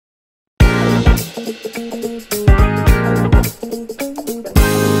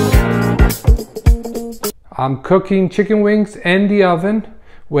I'm cooking chicken wings in the oven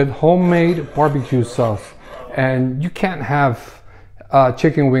with homemade barbecue sauce. And you can't have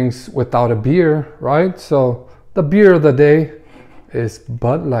chicken wings without a beer, right? So the beer of the day is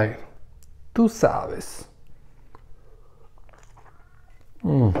Bud Light. Tú sabes.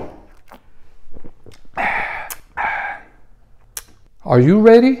 Are you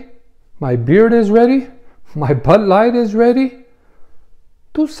ready? My beard is ready. My Bud Light is ready.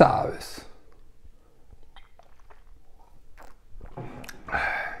 Tú sabes.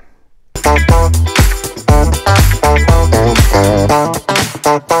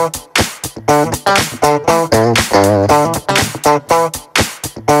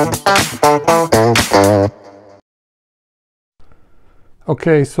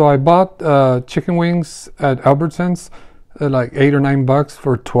 Okay, so I bought chicken wings at Albertsons at like $8 or $9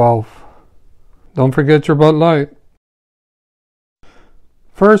 for 12. Don't forget your Bud Light.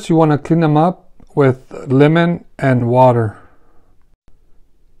 First, you want to clean them up with lemon and water.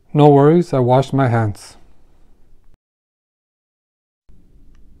 No worries, I washed my hands.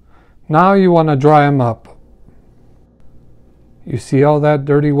 Now you want to dry them up. You see all that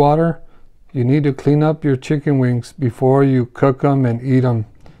dirty water? You need to clean up your chicken wings before you cook them and eat them.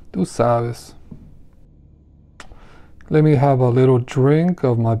 Tú sabes. Let me have a little drink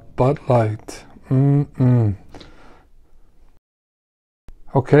of my Bud Light.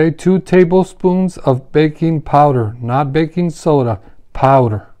 Okay, 2 tablespoons of baking powder, not baking soda,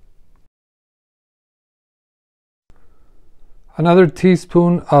 powder. Another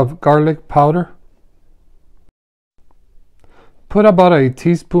teaspoon of garlic powder. Put about a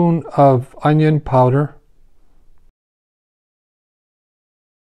teaspoon of onion powder.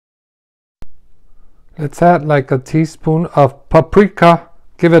 Let's add like a teaspoon of paprika.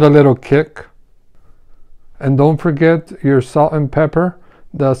 Give it a little kick. And don't forget your salt and pepper.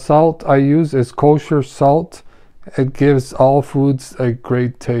 The salt I use is kosher salt. It gives all foods a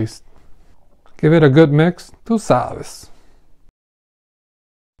great taste. Give it a good mix. Tú sabes.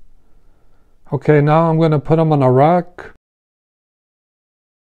 Okay, now I'm going to put them on a rack.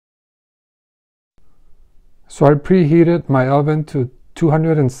 So I preheated my oven to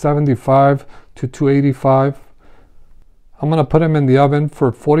 275 to 285. I'm going to put them in the oven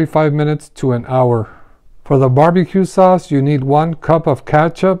for 45 minutes to an hour. For the barbecue sauce, you need 1 cup of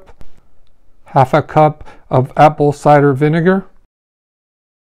ketchup, half a cup of apple cider vinegar,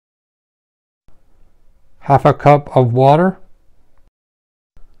 half a cup of water,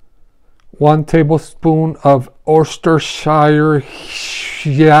 1 tablespoon of Worcestershire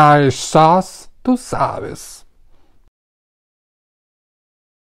sauce. Tú sabes.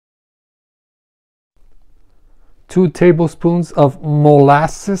 2 tablespoons of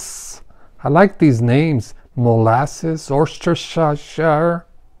molasses. I like these names. Molasses, Worcestershire.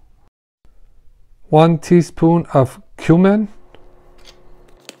 1 teaspoon of cumin.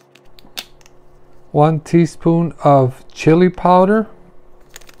 1 teaspoon of chili powder.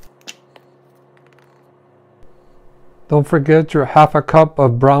 Don't forget your half a cup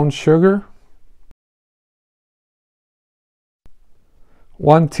of brown sugar.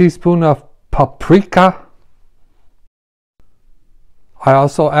 1 teaspoon of paprika. I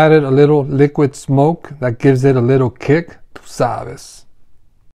also added a little liquid smoke that gives it a little kick. Tú sabes.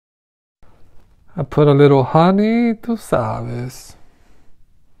 I put a little honey. Tú sabes.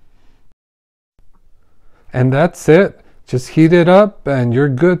 And that's it. Just heat it up and you're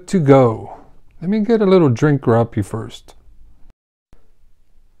good to go. Let me get a little drink rappy first.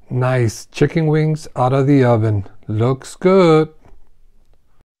 Nice chicken wings out of the oven. Looks good.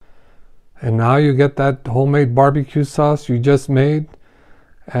 And now you get that homemade barbecue sauce you just made.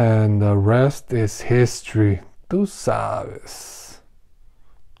 And the rest is history. Tú sabes.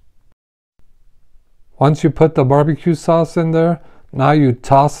 Once you put the barbecue sauce in there, now you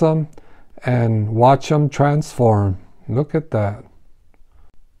toss them and watch them transform. Look at that.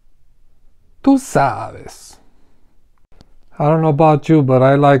 Tú sabes. I don't know about you, but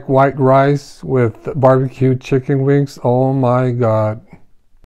I like white rice with barbecue chicken wings. Oh my God.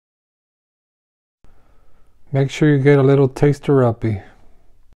 Make sure you get a little taster uppy.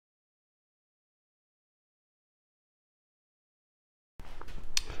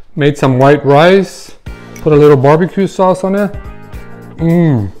 Made some white rice. Put a little barbecue sauce on it.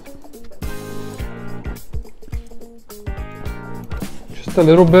 Just a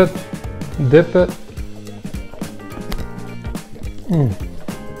little bit. Dip it.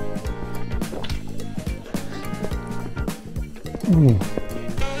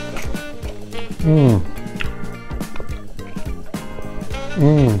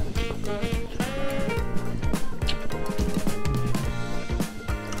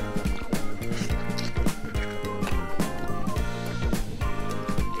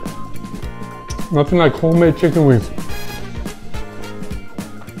 Nothing like homemade chicken wings.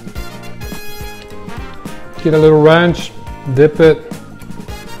 Get a little ranch, dip it.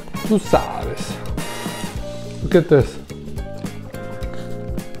 Tú sabes. Look at this.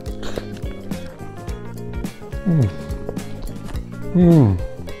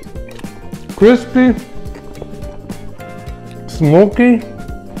 Crispy, smoky,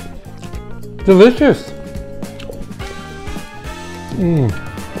 delicious.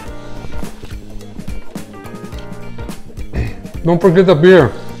 Don't forget the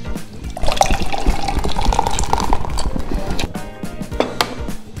beer.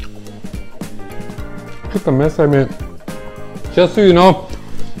 Look at the mess I made. Just so you know,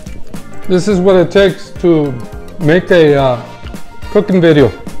 this is what it takes to make a cooking video.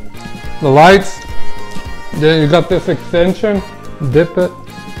 The lights, then you got this extension, dip it.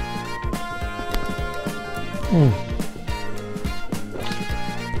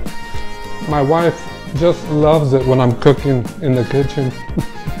 My wife just loves it when I'm cooking in the kitchen.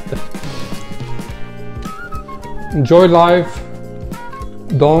 Enjoy life.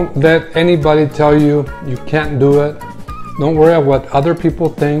 Don't let anybody tell you you can't do it. Don't worry about what other people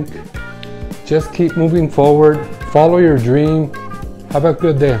think. Just keep moving forward. Follow your dream. Have a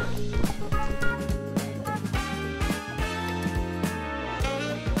good day.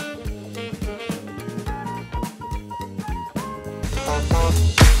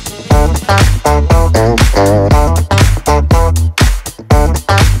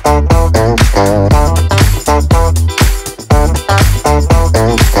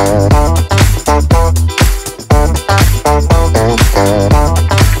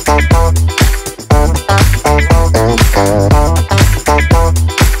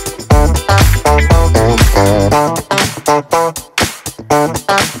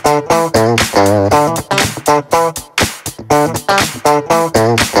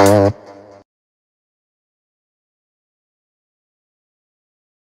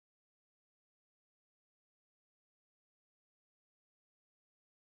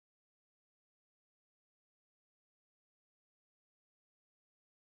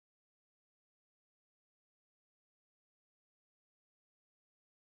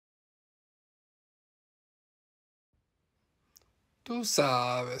 Tú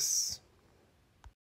sabes.